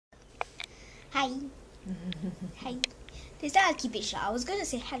Hi. Hi. This time I'll keep it short. I was gonna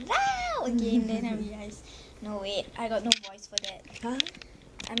say hello again, then I realized, no wait, I got no voice for that. Huh?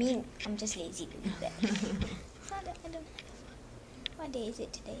 I mean, I'm just lazy to do that. What day is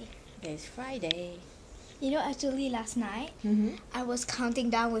it today? It's Friday. You know, actually last night, Mm-hmm. I was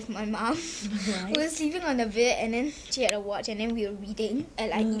counting down with my mom. Right. We were sleeping on the bed and then she had a watch and then we were reading at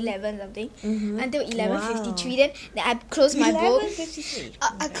like 11 something. Until 11:53. Then I closed my book. 11:53.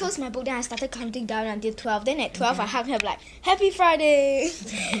 I closed my book, then I started counting down until 12. Then at 12 I hugged her like, Happy Friday!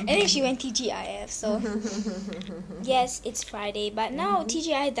 And then she went TGIF. So yes, it's Friday. But now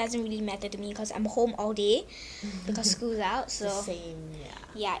TGIF doesn't really matter to me because I'm home all day because school's out. So The same,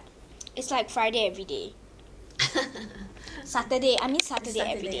 yeah, it's like Friday every day. Saturday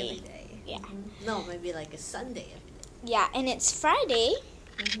every day. Yeah. No, maybe like a Sunday every day. Yeah, and it's Friday.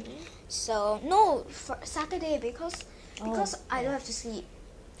 So no, Saturday because I don't have to sleep.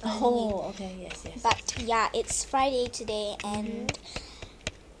 Oh, okay, yes. But yeah, it's Friday today, and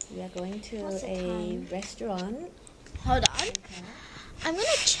We are going to What's the a time? restaurant. hold on. Okay. I'm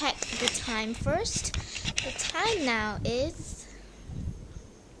gonna check the time first. The time now is.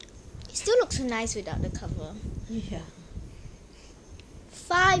 It still looks so nice without the cover. Yeah.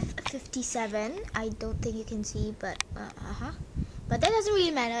 5:57. I don't think you can see, but But that doesn't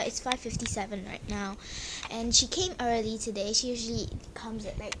really matter. It's 5:57 right now, and she came early today. She usually comes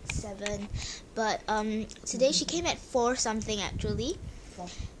at like 7, but today she came at 4 something actually.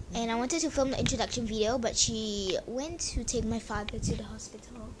 And I wanted to film the introduction video, but she went to take my father to the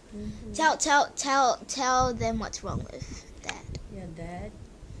hospital. Tell them what's wrong with Dad. Your dad?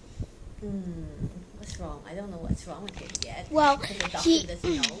 What's wrong? I don't know what's wrong with him yet. Well, because the doctor he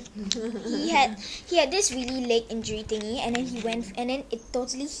doesn't know. he had this really leg injury thingy, and then it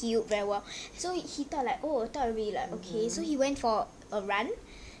totally healed very well. So he thought like, oh, I thought really like okay. So he went for a run.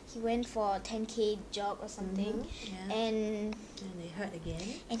 He went for a 10K jog or something, Yeah. and it hurt again.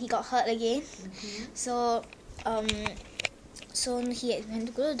 and he got hurt again. So so he went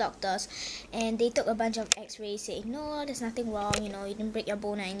to go to the doctors, and they took a bunch of X-rays saying no, there's nothing wrong. You know, you didn't break your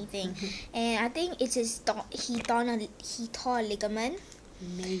bone or anything. And I think it's he tore a ligament.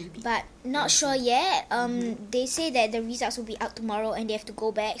 Maybe. But not sure yet. They say that the results will be out tomorrow, and they have to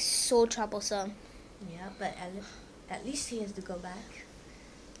go back. So troublesome. Yeah, but at least he has to go back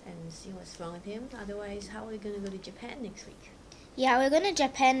and see what's wrong with him. Otherwise, how are we going to go to Japan next week? Yeah, we're going to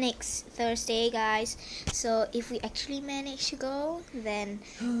Japan next Thursday, guys. So if we actually manage to go, then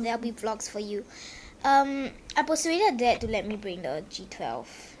there'll be vlogs for you. I persuaded Dad to let me bring the G12.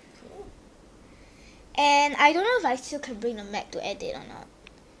 Cool. And I don't know if I still can bring the Mac to edit or not.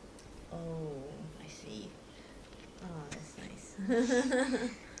 Oh, I see. Oh, that's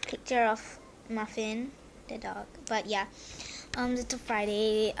nice. Picture of Muffin, the dog. But yeah, it's a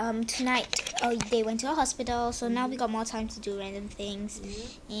Friday. Tonight, they went to a hospital, so now we got more time to do random things.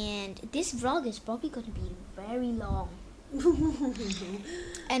 And this vlog is probably going to be very long.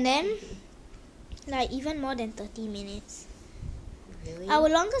 And then, like even more than 30 minutes. Really? Our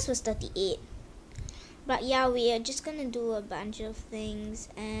longest was 38. But yeah, we are just gonna do a bunch of things,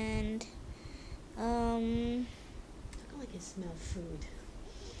 and How come I can smell food?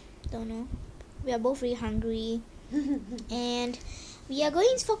 don't know. We are both really hungry. And we are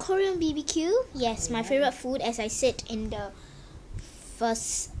going for Korean BBQ. Yes, my favorite food, as I said in the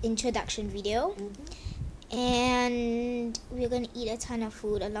first introduction video. And we're gonna eat a ton of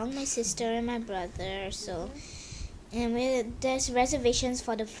food along with my sister and my brother. So, and there's reservations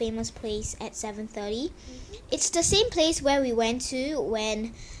for the famous place at 7:30. It's the same place where we went to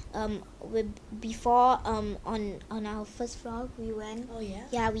when before on our first vlog we went. Oh yeah.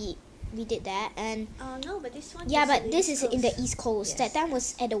 Yeah, we did that. And No, but this one. yeah, is but in the this East is in the Coast. East Coast. Yes. That time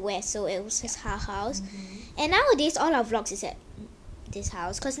was at the West, so it was his house. And nowadays all our vlogs is at this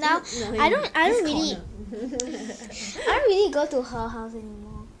house, cause now I don't really go to her house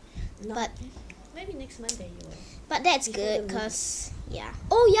anymore. No. But Maybe next Monday you will. but that's Before good, the cause yeah.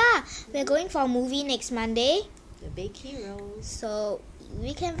 Oh yeah, we're going for a movie next Monday, The Big Heroes. so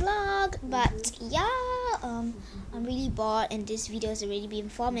we can vlog. But yeah, I'm really bored, and this video has already been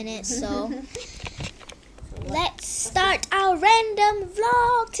 4 minutes. So let's start our random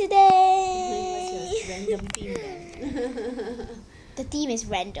vlog today. What's your random theme then? The theme is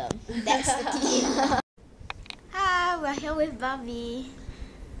random. That's the theme. Hi, we're here with Bobby.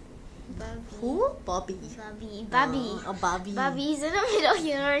 Who? Bobby. Bobby. Oh, Bobby. Bobby's in the middle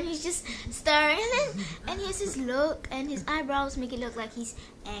here, and he's just staring, and he has his look, and his eyebrows make it look like he's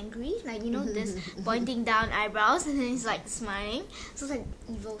angry, like, you know, this pointing down eyebrows, and then he's like smiling, so it's like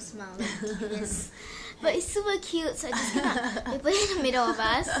evil smile, like this. But it's super cute, so I just cannot. We put it in the middle of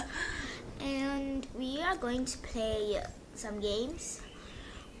us, and we are going to play some games.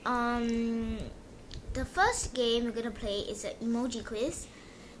 The first game we're gonna play is an emoji quiz.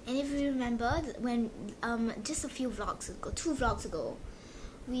 And if you remember, when just a few vlogs ago, 2 vlogs ago,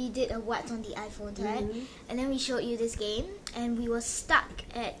 we did a what's on the iPhone tag, and then we showed you this game, and we were stuck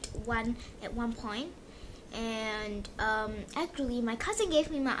at one point. And actually, my cousin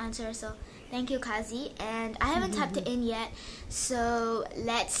gave me my answer, so thank you, Kazi. And I haven't typed it in yet, so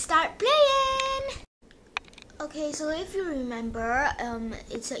let's start playing. Okay, so if you remember,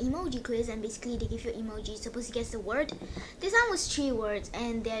 it's an emoji quiz, and basically they give you emojis, supposed to guess the word. This one was 3 words,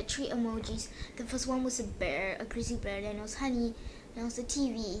 and there are 3 emojis. The first one was a bear, a grizzly bear, then it was honey, then it was a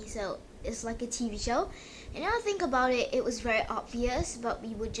TV, so it's like a TV show. And now I think about it, it was very obvious, but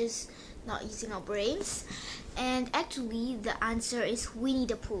we were just not using our brains. And actually, the answer is Winnie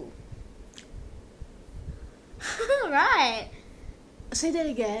the Pooh. Right. Say that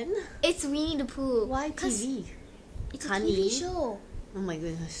again. It's Winnie the Pooh. Why TV? It's Honey? a TV show. Oh my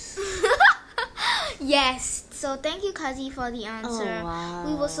goodness. Yes. So thank you, Kazi, for the answer. Oh, wow.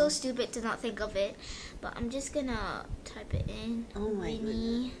 We were so stupid to not think of it. But I'm just gonna type it in. Oh my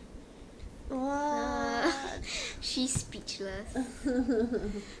Winnie. What? She's speechless.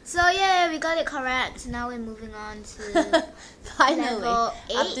 So yeah, we got it correct. Now we're moving on to Finally, level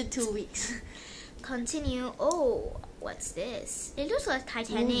 8. after 2 weeks. Continue. Oh, what's this? It looks like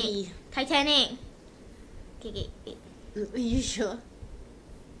Titanic. Movie. Titanic. Okay, wait. Are you sure?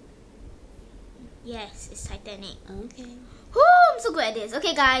 Yes, it's Titanic. Okay. Woo, I'm so good at this.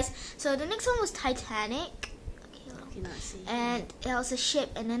 Okay, guys. So the next one was Titanic. Okay, I cannot see. and there was a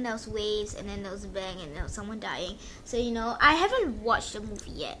ship, and then there was waves, and then there was a bang, and there was someone dying. So you know, I haven't watched the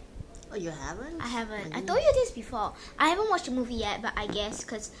movie yet. Oh, you haven't? I haven't. Oh, I told you this before. I haven't watched the movie yet, but I guess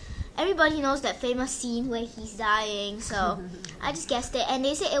because everybody knows that famous scene where he's dying, so I just guessed it. And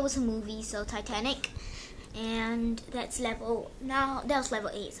they said it was a movie, so Titanic. And that's level, now that was level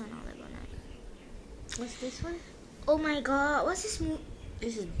 8, so now level 9. What's this one? Oh my god, what's this movie?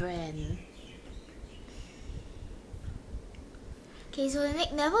 This is brand. Okay, so the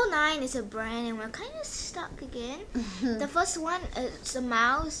next level 9 is a brand, and we're kind of stuck again. The first one, it's a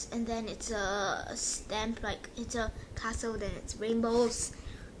mouse, and then it's a stamp, like it's a castle, then it's rainbows.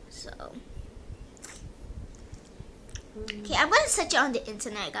 So okay, I'm gonna search it on the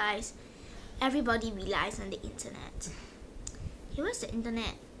internet, guys. Everybody relies on the internet. Okay, where's the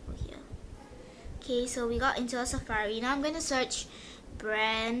internet? Oh, here. Okay, so we got into a Safari. Now I'm gonna search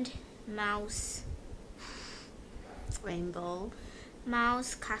brand mouse. Rainbow.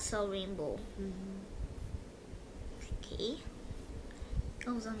 Mouse castle rainbow. Okay.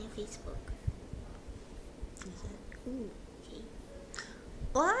 Oh, it's on your Facebook. Is it? Ooh. Okay.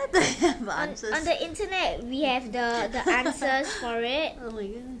 What? I have answers. On the internet, we have the answers for it. Oh my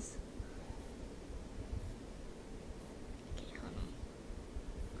goodness. Okay, hold on.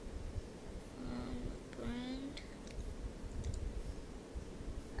 Brand.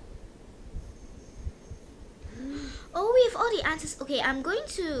 Oh, we have all the answers. Okay, I'm going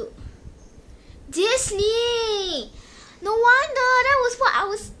to Disney. No wonder, that was what I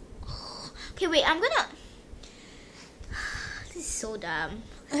was. Okay, wait, I'm gonna. This is so dumb.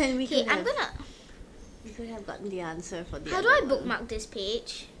 And we Okay, could I'm have, gonna. we could have gotten the answer for the How other do I one. bookmark this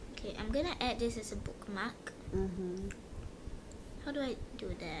page? Okay, I'm gonna add this as a bookmark. How do I do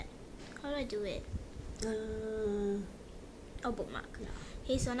that? How do I do it? Oh, bookmark. Yeah.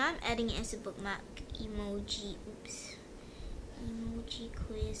 Okay, so now I'm adding it as a bookmark. Emoji, oops. Emoji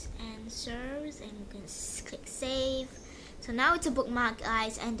quiz answers, and you can click save. So now it's a bookmark,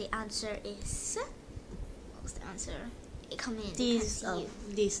 guys, and the answer is. What's the answer? It come in. This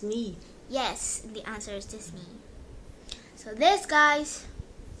Disney. Yes, the answer is Disney. So this, guys.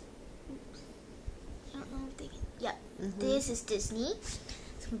 Oops. I don't know if they can. Yep. This is Disney.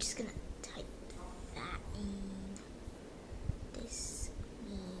 So I'm just gonna type that in. Disney.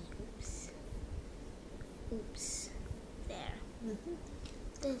 Oops. Oops. There.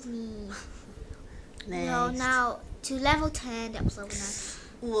 Disney. Next. No, now to level 10. That was level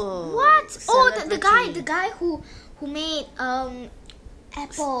 9. Whoa. What? Oh, the Celebrity. guy who made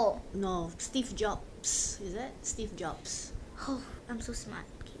Apple. No, Steve Jobs. Is that Steve Jobs? Oh, I'm so smart.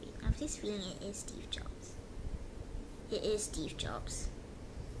 Okay, wait. I have this feeling it is Steve Jobs. It is Steve Jobs.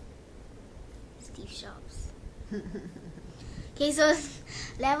 Steve Jobs. Okay, so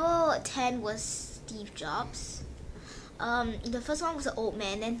level 10 was Steve Jobs. The first one was an old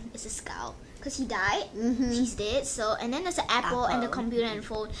man, then it's a skull. Because he died. He's dead. So, and then there's the Apple and the computer and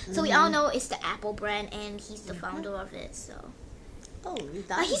phone. So we all know it's the Apple brand, and he's the founder of it. So. Oh, you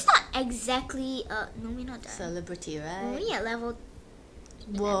But died. he's not exactly no, we're not done. Celebrity, We're right? only at level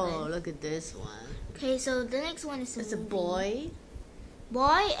Whoa, look at this one. Okay, so the next one is It's a movie.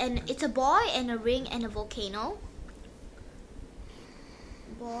 boy. And it's a boy and a ring and a volcano.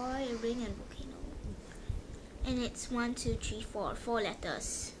 Boy, a ring and volcano. And it's 1, 2, 3, 4. 4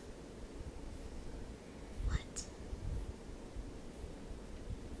 letters. What?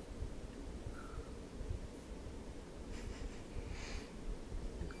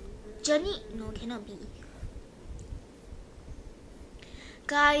 Journey? No, cannot be.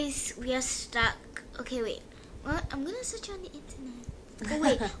 Guys, we are stuck. Okay, wait. Well, I'm gonna search on the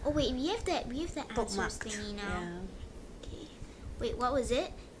internet. Oh wait, we have that answers Bookmarked. thingy now. Yeah. Okay. Wait, what was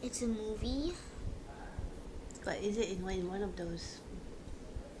it? It's a movie. But is it in one of those?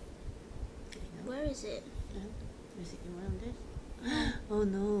 Where is it? No? Is it in one of these? Oh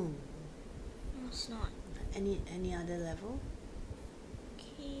no. No, it's not. Any other level?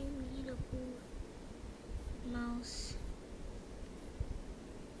 Okay, readable. Mouse.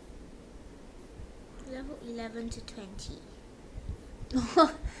 Level 11 to 20.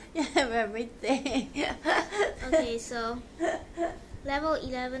 You have everything. Okay, so level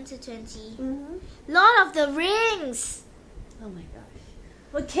 11 to 20. Mm-hmm. Lord of the Rings. Oh my gosh.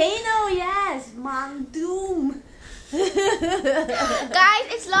 Volcano, yes. Mount Doom. Guys,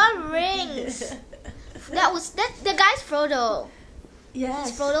 it's Lord of the Rings. That the guy's Frodo. Yes.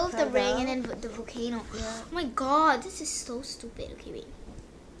 It's Frodo with the Frodo. ring and then the volcano. Yeah. Oh my god, this is so stupid. Okay, wait.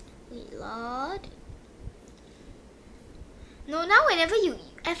 Wait, Lord. No, now whenever you...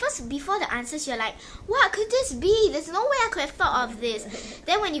 At first, before the answers, you're like, what could this be? There's no way I could have thought of this.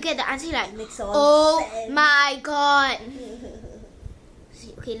 Then when you get the answer, you're like, It makes all oh sense. my god.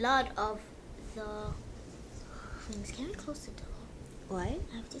 See, okay, Lord of the Rings. Can we close the door? Why?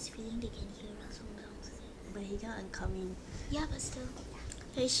 I have this feeling they can hear us from downstairs. But he can't come in. Yeah, but still.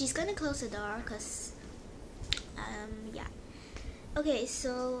 Okay, she's gonna close the door because, yeah. Okay,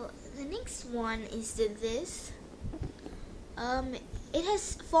 so the next one is this. It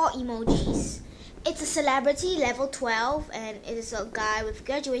has 4 emojis. It's a celebrity, level 12, and it is a guy with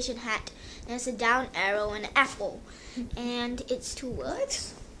graduation hat. And it's a down arrow and an apple. And it's 2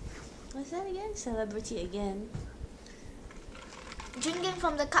 words. What's that again? Celebrity again. Drinking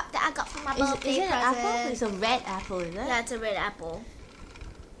from the cup that I got from my Is birthday it an present. apple? It's a red apple, is it? Yeah, it's a red apple.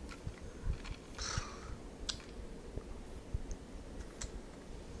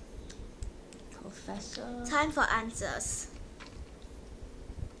 Professor. Time for answers.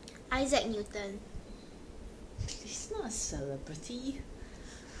 Isaac Newton. He's not a celebrity.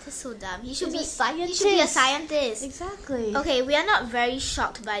 That's so dumb. He should He's be a scientist. He should be a scientist. Exactly. Okay, we are not very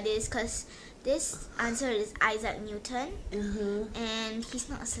shocked by this because this answer is Isaac Newton, and he's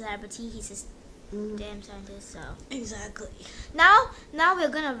not a celebrity. He's a damn scientist. So Exactly. now we're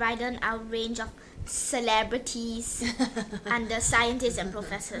gonna write down our range of celebrities under scientists and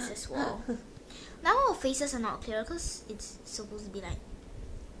professors as well. Now our faces are not clear because it's supposed to be like.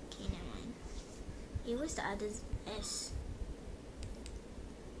 Okay, never mind. Hey, what's the other S?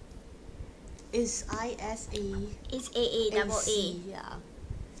 Is ISA. It's AA, double A. Yeah.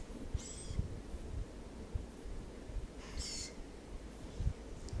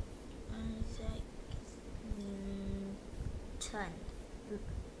 Isaac Newton.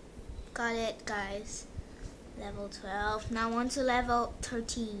 Got it, guys. Level 12. Now on to level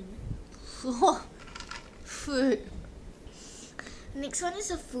 13. Food. Next one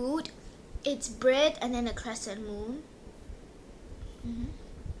is a food. It's bread and then a crescent moon.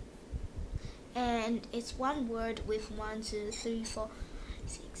 And it's one word with 1, 2, 3, 4,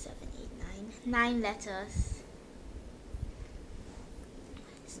 6, 7, 8, 9. 9 letters.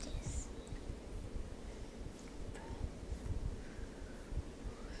 What is this?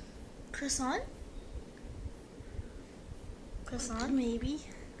 Croissant? Croissant? Maybe.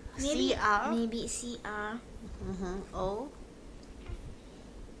 Maybe CR. Maybe CR. O.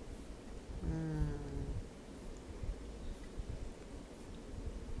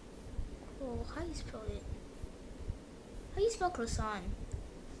 Oh, how do you spell it? How do you spell croissant?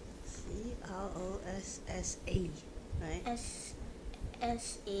 CROSSA, right?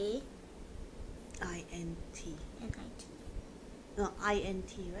 S-A-N-I-T. INT. No,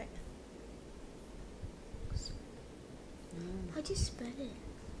 INT, right? How do you spell it?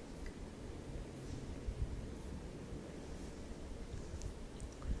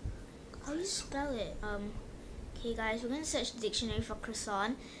 How do you spell it? Okay guys, we're gonna search the dictionary for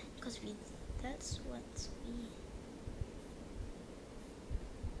croissant because that's what we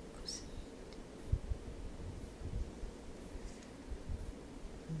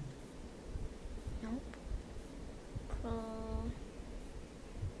nope.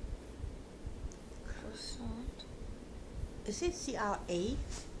 Croissant. Is it CRA?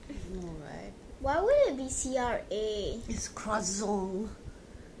 No, right? Why would it be CRA? It's croissant.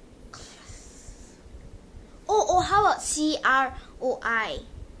 Oh, how about CROI?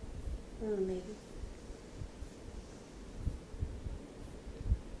 Maybe.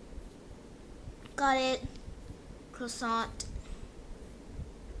 Got it. Croissant.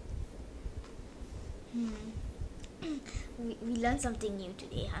 We learned something new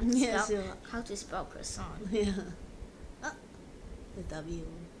today. How to spell croissant. Yeah. Ah, the W.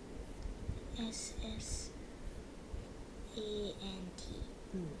 SSANT.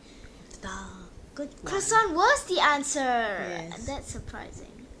 Good one. Croissant was the answer. Yes. That's surprising.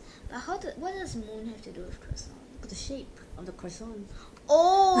 But what does moon have to do with croissant? The shape of the croissant.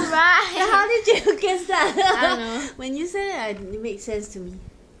 Oh, right. How did you guess that? I don't know. When you said it, it made sense to me.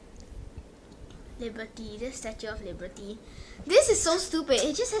 Liberty, the Statue of Liberty. This is so stupid.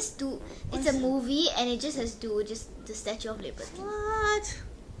 It just has to. It's a movie and it just has to just the Statue of Liberty. What?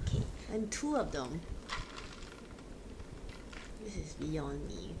 Okay. And two of them. This is beyond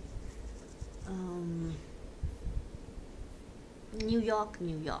me. New York.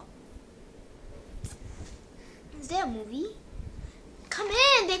 Is there a movie? Come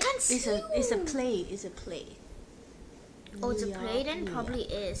in. They can't see you. It's a play. Oh, it's a New play York, then? New Probably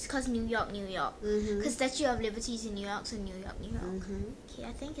York. is. Because New York. Mhm. Because Statue of Liberty is in New York, so New York. Mhm. Okay,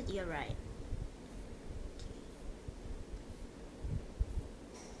 I think you're right.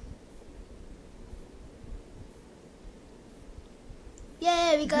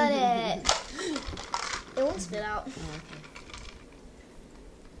 Yay, we got it! It won't spill out.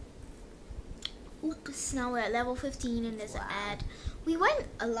 Oh, okay. Oops, now we're at level 15 and there's an ad. We went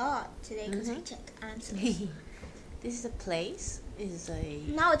a lot today because we checked answers. This is a place.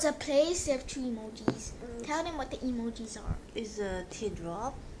 Now it's a place, they have 3 emojis. Tell them what the emojis are. It's a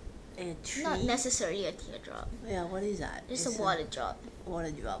teardrop, a tree. Not necessarily a teardrop. Yeah, what is that? Just It's a water drop.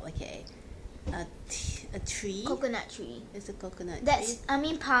 Water drop, okay. A tree. Coconut tree. It's a coconut That's, tree. I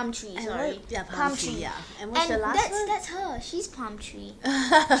mean palm tree, And sorry. yeah, palm tree, yeah. And what's And the last one? that's her. She's palm tree.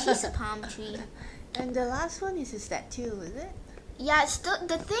 She's a palm tree. And the last one is a statue, is it? Yeah, it's the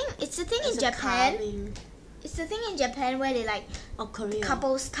thing in It's a Japan. carving. It's the thing in Japan where they like Oh, Korea.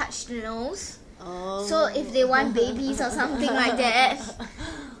 couples touch the nose. Oh. So if they want babies or something like that.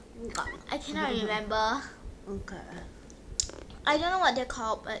 I cannot remember. Okay. I don't know what they're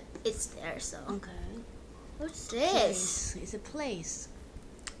called, but it's there, so. Okay. What's this? Place. It's a place.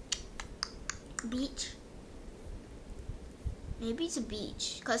 Beach? Maybe it's a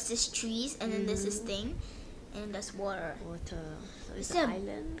beach. Because there's trees and then there's this thing. And there's water. Water. So it's Is an there a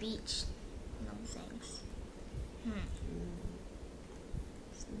island. beach? No thanks.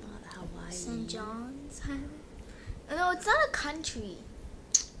 It's not Hawaii. St. John's? No, it's not a country.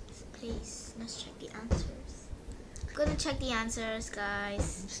 It's a place. Let's check the answers. Gonna check the answers,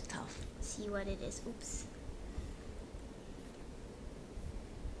 guys. It's tough. See what it is. Oops.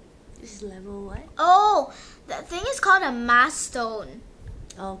 This is level what? Oh, that thing is called a mastone.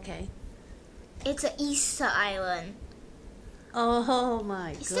 Okay. It's an Easter island. Oh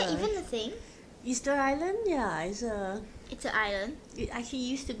my god. Is that even a thing? Easter Island? Yeah, It's an island. it actually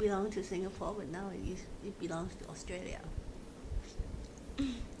used to belong to Singapore, but now it belongs to Australia.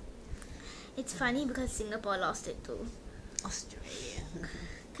 It's funny because Singapore lost it too. Australia.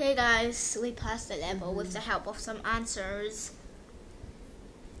 Okay, guys, we passed the level with the help of some answers.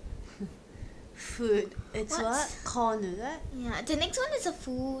 Food. It's What? what? Corn, is it? Yeah, the next one is a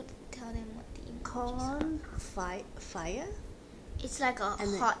food. Tell them what the emojis are. Corn, fire? It's like a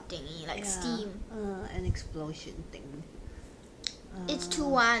And hot thingy, like steam. An explosion thing. It's the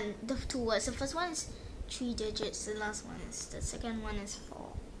 2 words. The first one is 3 digits. The last one is, the second one is 4.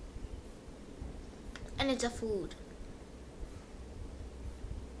 And it's a food.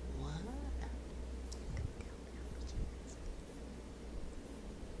 What?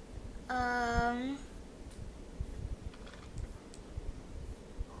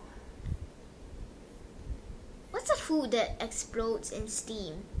 What's a food that explodes in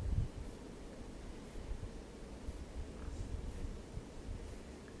steam?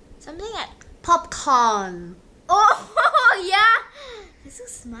 Something like Popcorn. oh yeah, you're so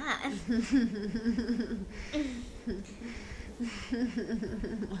smart.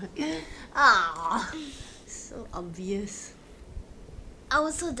 Ah, so obvious. I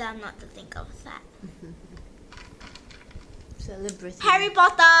was so dumb not to think of that. Celebrity. Harry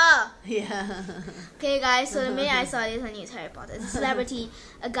Potter. Yeah. Okay, guys. So the minute I saw this, I knew it's Harry Potter. It's a celebrity,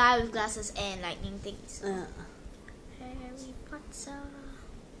 a guy with glasses and lightning things. Harry Potter.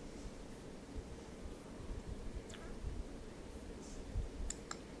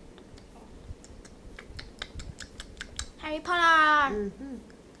 Harry Potter. Mm-hmm.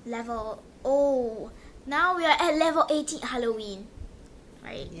 Level. Oh, now we are at level 18. Halloween,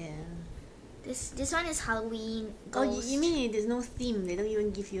 right? Yeah. This one is Halloween. Oh, Ghost. you mean there's no theme? They don't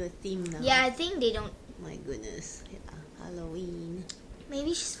even give you a theme now. Yeah, I think they don't. My goodness. Yeah. Halloween. Maybe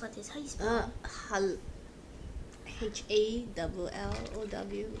she's for this. How you spell? HALLOW.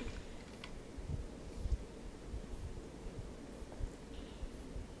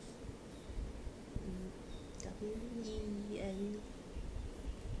 WEN.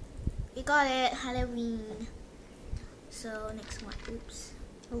 We got it. Halloween. So next one. Oops.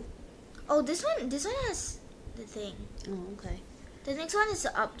 Oh, this one has the thing. Oh, okay. The next one is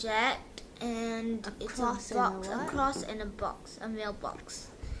the object, and it's a cross box, and a a what? cross and a box, a mailbox.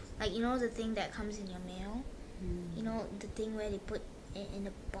 Like, you know the thing that comes in your mail? You know the thing where they put it in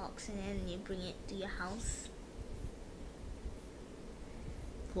a box and then you bring it to your house?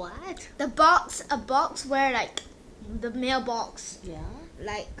 What? The box, a box where like the mailbox, Yeah.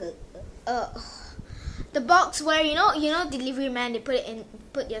 like the box where you know delivery man, they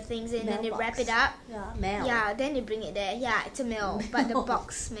put your things in and they wrap it up. Yeah, mail. Yeah, then they bring it there. Yeah, it's a mail, but the Mail.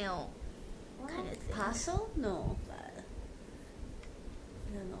 box mail What? kind of thing. Parcel? No, but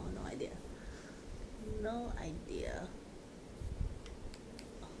no idea. No idea.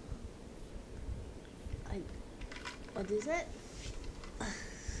 What is it?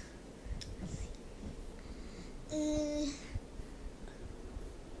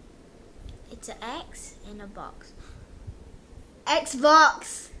 It's an X in a box.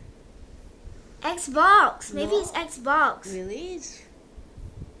 Xbox. Xbox. Maybe No. it's Xbox. Really?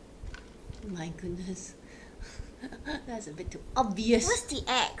 My goodness. That's a bit too obvious. What's the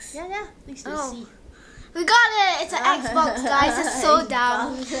X? Yeah. Next to Oh. C. We got it. It's an Xbox, guys. It's so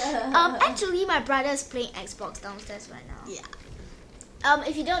dumb. Xbox. Actually, my brother is playing Xbox downstairs right now. Yeah.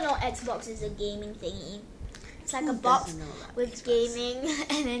 If you don't know, Xbox is a gaming thingy. It's like Who a box doesn't know about with Xbox? gaming,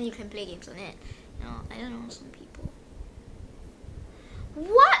 and then you can play games on it. No, I don't know, some people.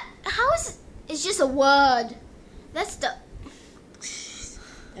 What? How is it's just a word? That's the.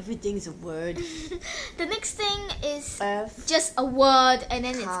 Everything's a word. The next thing is Earth, just a word, and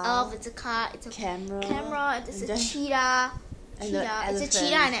then it's car, Earth, it's a car, it's a camera, it's and a then- cheetah. and the It's a elephant.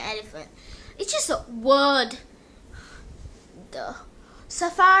 cheetah and an elephant. It's just a word. The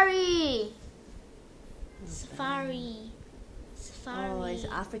safari. Safari. Oh, it's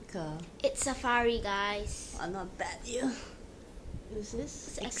Africa. It's safari, guys. Oh, not bad, yeah. Who's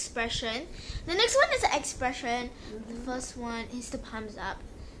this? It's expression. The next one is an expression. The first one is the palms up.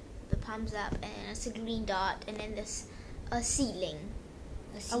 The palms up, and it's a green dot, and then there's a seedling.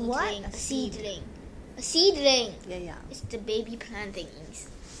 A what? A A seed. seedling. A seedling. Yeah. It's the baby plant thingies.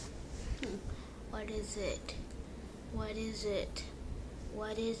 Hmm. What is it? What is it?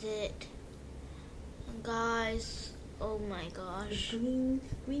 What is it? Guys, oh my gosh. The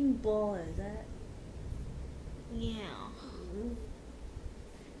green ball, is that? Yeah.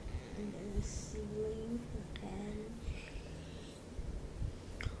 And then the ceiling, the pen.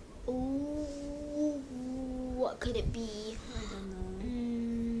 Ooh, what could it be? I don't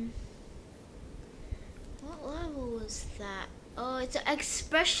know. What level was that? Oh, it's an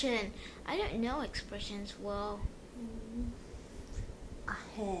expression. I don't know expressions well. A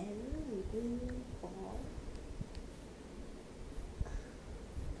hen with green ball.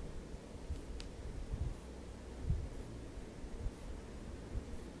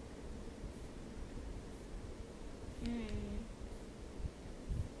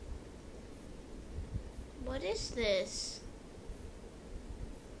 What is this?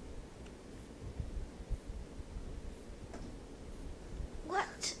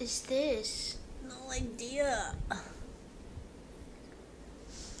 What is this? No idea.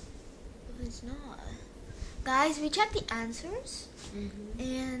 It's not. Guys, we checked the answers,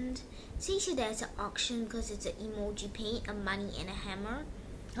 and see here there's an auction because it's an emoji paint, a money, and a hammer.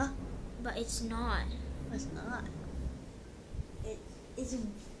 Huh? But it's not. It's not. It's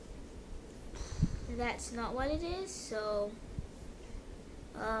That's not what it is. So,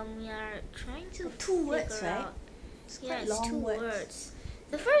 we are trying to two words, figure right? out. It's Yeah, quite it's long two words.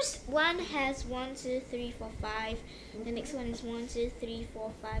 The first one has 1, 2, 3, 4, 5. The next one is 1, 2, 3,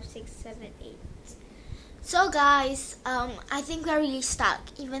 4, 5, 6, 7, 8. So guys, I think we're really stuck.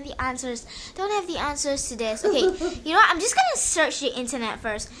 Even the answers don't have the answers to this. Okay, you know what? I'm just gonna search the internet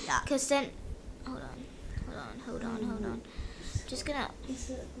first. Yeah. Cause then, hold on. Just gonna. It's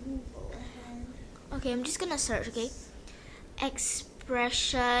a green ball hen. Okay, I'm just gonna search. Okay,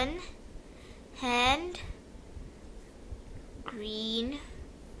 expression, hand, green,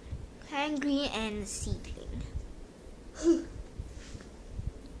 and seedling.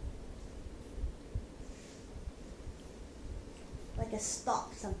 like a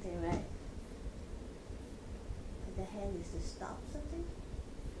stop something, right? Like the hand is to stop something.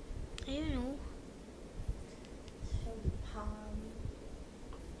 I don't know. Show the palm.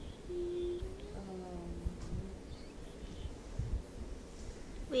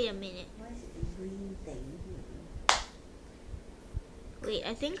 Wait a minute. Why is it the green thing? Wait,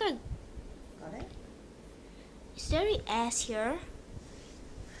 I think I... Got it? Is there an S here?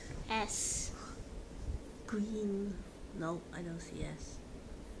 S. Green. No, I don't see S.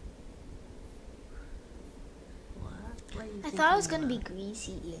 What? What are you I thought it was thinking gonna be about? green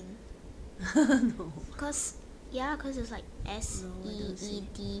seedling. No. Cause it's like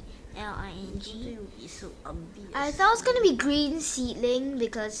SEEDLING. It's so obvious. I thought it was gonna be green seedling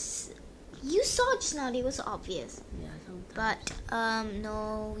because you saw just now it was so obvious. Yeah, sometimes. But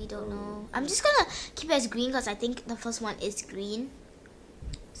no, we don't know. I'm just gonna keep it as green because I think the first one is green.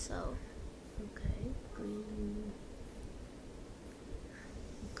 So Okay, green.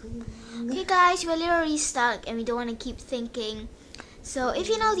 Green. okay guys, we're literally stuck and we don't want to keep thinking. So if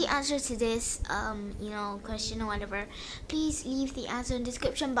you know the answer to this question or whatever, please leave the answer in the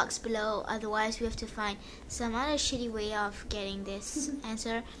description box below. Otherwise we have to find some other shitty way of getting this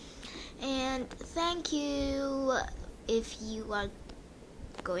answer. And thank you if you are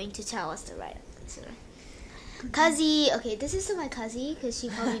going to tell us the right answer. Cuzzy, okay, this is to my Cuzzy because she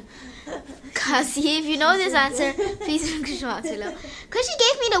called me Cuzzy. If you know this answer, please screenshot box below. Because she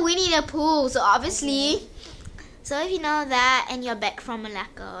gave me the Winnie the Pooh, so obviously. Okay. So if you know that and you're back from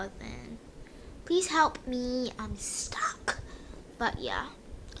Malacca, then please help me. I'm stuck. But yeah.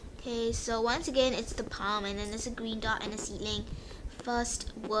 Okay, so once again, it's the palm, and then there's a green dot and a seedling.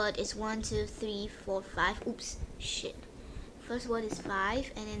 First word is 1, 2, 3, 4, 5. Oops, shit. First word is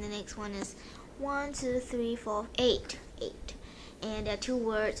 5, and then the next one is 1, 2, 3, 4, 8. 8. And there are 2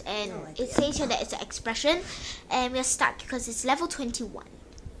 words, and it says here that it's an expression, and we're stuck because it's level 21.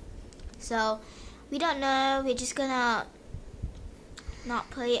 So we don't know. We're just gonna not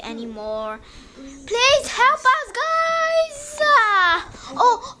play it anymore. Please help us, guys!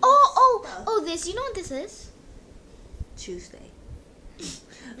 This. You know what this is? Tuesday.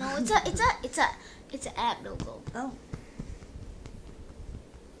 No, it's an app logo. Oh.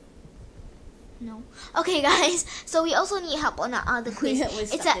 No. Okay, guys. So we also need help on our other quiz. Yeah,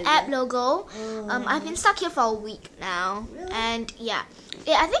 it's an app logo. I've been stuck here for a week now, Really? and yeah,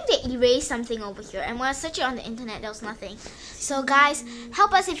 I think they erased something over here. And when I searched it on the internet, there was nothing. So guys,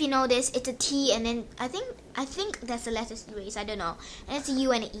 help us if you know this. It's a T, and then I think that's the letters erased. I don't know. And it's a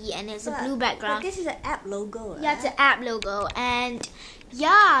U and an E, and it's a blue background. But this is an app logo, right? Yeah, it's an app logo, and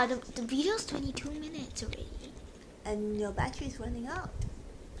yeah, the video's 22 minutes already. And your battery is running out.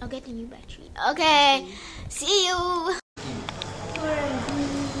 I'll get a new battery. Okay, see you.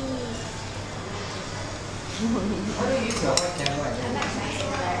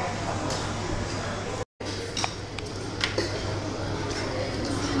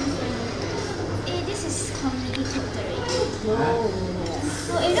 This is completely cooked already. No.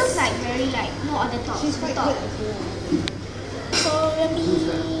 So it looks like very no other top. She's quite good.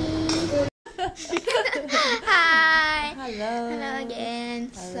 Hi. Hello. Hello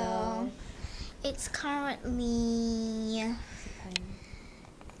again. Hello. So it's currently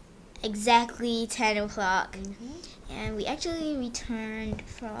exactly 10 o'clock. And we actually returned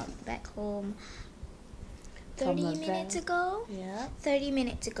from back home 30 minutes ago. Yeah. 30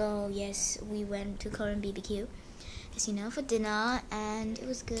 minutes ago, yes, we went to Korean BBQ, as you know, for dinner, and it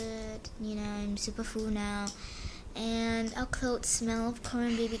was good. You know, I'm super full now, and our clothes smell of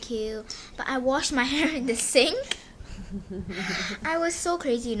Korean BBQ. But I washed my hair in the sink. I was so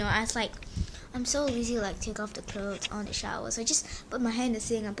crazy, you know. I was like, I'm so lazy to take off the clothes on the shower, so I just put my hair in the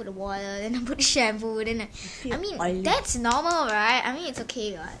sink. I put the water, then I put the shampoo, then I mean, that's normal, right? I mean, it's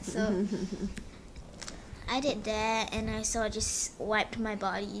okay, guys. So I did that, and I just wiped my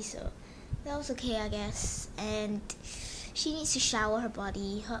body, so that was okay, I guess. And she needs to shower her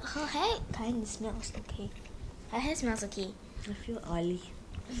body. Her hair kind of smells okay. Her hair smells okay. I feel oily.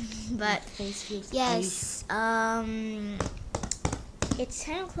 But face feels yes, it's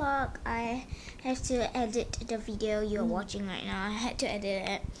 10 o'clock. I have to edit the video you're watching right now. I had to edit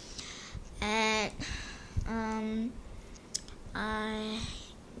it, and I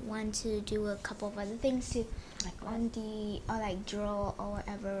want to do a couple of other things too, on the draw or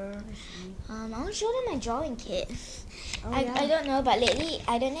whatever. I want to show them my drawing kit. I don't know, but lately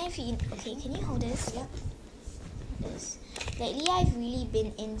I don't know if you can you hold this? Yeah. This. Lately I've really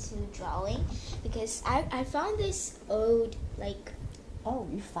been into drawing because I found this old Oh,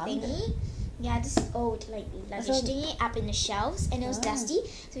 you found it. thingy. Yeah, this old like luggage thingy up in the shelves, and it was dusty,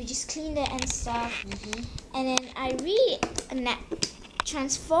 so we just cleaned it and stuff. And then I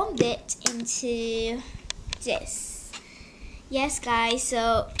transformed it into this. Yes, guys.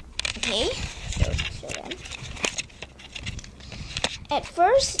 So okay, show them. At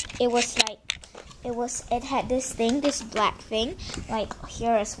first, it had this black thing, like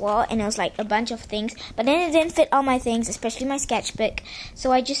here as well, and it was like a bunch of things. But then it didn't fit all my things, especially my sketchbook.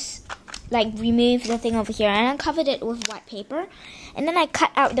 So I just like removed the thing over here and I covered it with white paper. And then I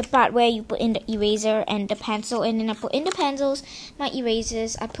cut out the part where you put in the eraser and the pencil, and then I put in the pencils, my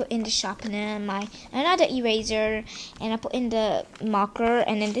erasers, I put in the sharpener, my another eraser, and I put in the marker.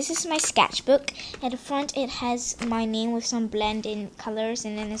 And then this is my sketchbook. At the front it has my name with some blend-in colors,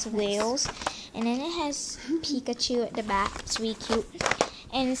 and then there's whales, and then it has Pikachu at the back. It's really cute.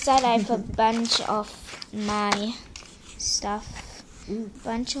 And inside I have a bunch of my stuff.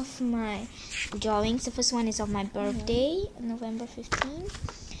 Bunch of my drawings. The first one is of my birthday, November 15th.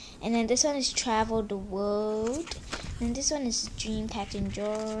 And then this one is Travel the World. And this one is Dream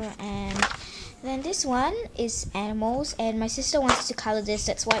Passenger. And then this one is Animals. And my sister wants to color this,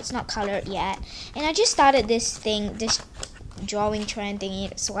 that's why it's not colored yet. And I just started this drawing trend thingy,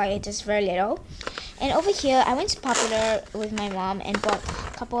 that's why it's just very little. And over here, I went to Popular with my mom and bought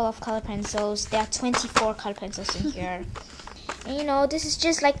a couple of color pencils. There are 24 color pencils in here. And you know, this is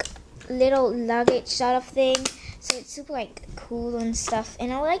just like little luggage sort of thing, so it's super like cool and stuff,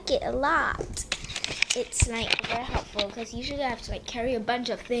 and I like it a lot. It's like very helpful because usually I have to like carry a bunch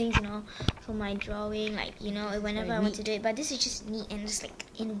of things, you know, for my drawing, like, you know, whenever I want to do it. But this is just neat and just like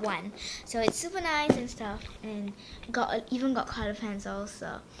in one, so it's super nice and stuff. And even got color pencils.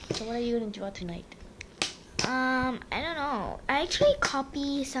 So what are you gonna draw tonight? I don't know. I actually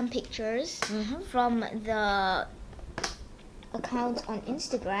copy some pictures from the accounts on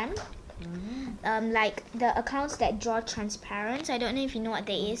Instagram, like the accounts that draw transparent. I don't know if you know what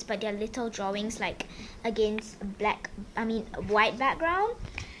that is, but they're little drawings like against white background.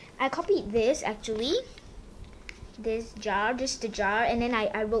 I copied this actually, just the jar, and then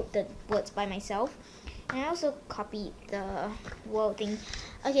I wrote the words by myself. And I also copied the world thing.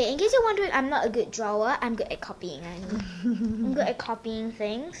 Okay, in case you're wondering, I'm not a good drawer. I'm good at copying. I'm good at copying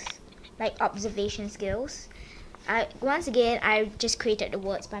things, like observation skills. Once again, I just created the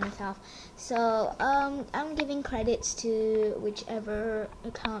words by myself. So I'm giving credits to whichever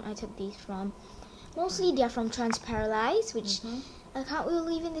account I took these from. Mostly they're from Transparalyze, which account we'll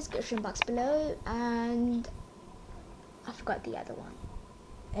leave in the description box below. And I forgot the other one.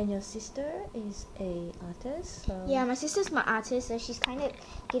 And your sister is a artist, so... Yeah, my sister's my artist, so she's kind of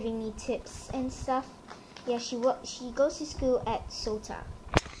giving me tips and stuff. Yeah, she goes to school at SOTA,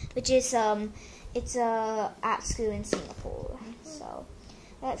 which is it's a art school in Singapore. So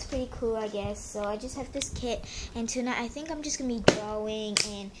that's pretty cool, I guess. So I just have this kit, and tonight I think I'm just gonna be drawing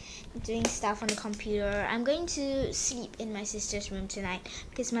and doing stuff on the computer. I'm going to sleep in my sister's room tonight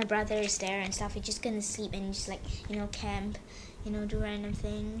because my brother is there and stuff. We're just gonna sleep and just like, you know, camp, you know, do random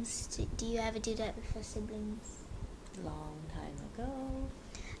things. Do you ever do that with your siblings? Long time ago.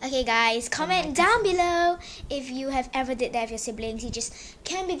 Okay, guys, comment down below if you have ever did that with your siblings. You just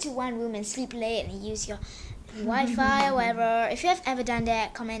camp into one room and sleep late and use your Wi-Fi or whatever. If you have ever done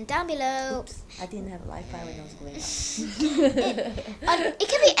that, comment down below. Oops, I didn't have Wi-Fi when I was growing up. It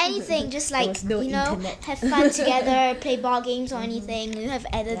can be anything, just like, no you know, internet. have fun together, play ball games or anything. You have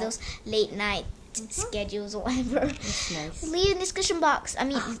either those late night schedules or whatever. It's nice. Leave it in the description box.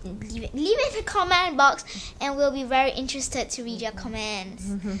 Leave it in the comment box, and we'll be very interested to read your comments.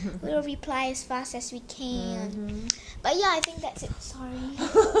 We'll reply as fast as we can. But yeah, I think that's it. Sorry.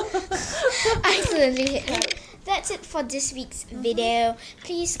 I accidentally hit her. That's it for this week's video.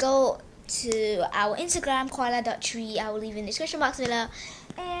 Please go to our Instagram, koala.tree. I will leave in the description box below.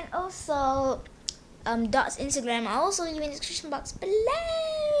 And also, Dot's Instagram, I'll also leave in the description box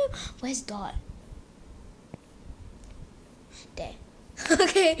below. Where's Dot? There.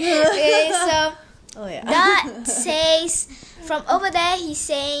 Okay, so Dot says from over there, he's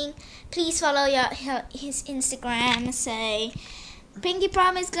saying please follow his Instagram. Say Pinky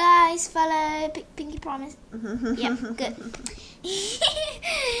promise, guys, follow Pinky promise. Yeah, good.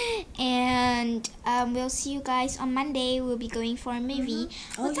 And we'll see you guys on Monday. We'll be going for a movie.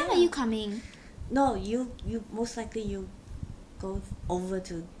 What time are you coming? No, you most likely you go over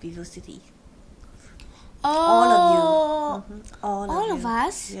to Vivo City. Oh, All of you. All of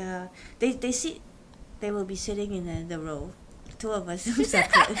us? Yeah. They will be sitting in the row. Two of us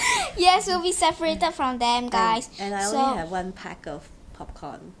separate. Yes, we'll be separated from them, guys. And I only have one pack of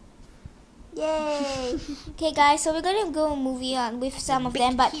popcorn. Yay! Okay, guys, so we're gonna go movie on with some of Big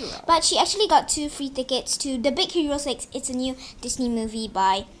them, but Hero. she actually got 2 free tickets to The Big Hero 6. It's a new Disney movie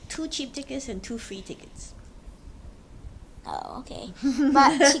by. 2 cheap tickets and 2 free tickets. Oh, okay.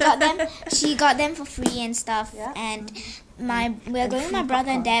 But she got them for free and stuff. Yeah. And we're And going with free my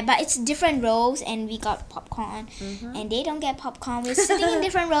brother and popcorn. dad, but it's different rows, and we got popcorn. And they don't get popcorn. We're sitting in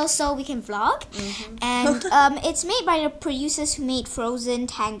different rows so we can vlog. And it's made by the producers who made Frozen,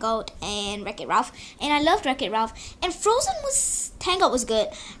 Tangled, and Wreck-It Ralph. And I loved Wreck-It Ralph. And Tangled was good.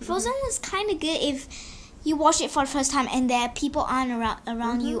 Frozen was kind of good if you watch it for the first time and there people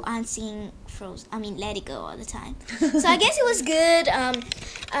around you aren't singing Let It Go all the time. So I guess it was good.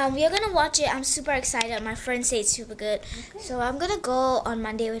 We are gonna watch it. I'm super excited. My friends say it's super good. Okay. So I'm gonna go on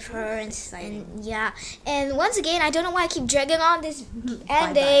Monday with her and yeah. And once again, I don't know why I keep dragging on this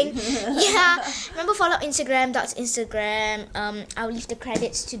ending. Yeah. Remember, follow Instagram. I'll leave the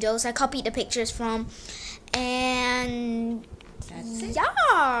credits to those I copied the pictures from. And That's it.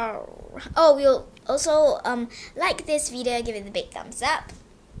 yeah. Oh, we'll also like this video, give it a big thumbs up.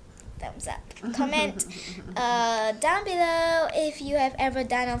 Comment down below if you have ever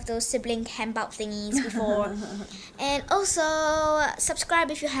done of those sibling camp-out thingies before. And also subscribe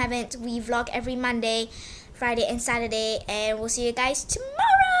if you haven't. We vlog every Monday, Friday and Saturday, and we'll see you guys tomorrow.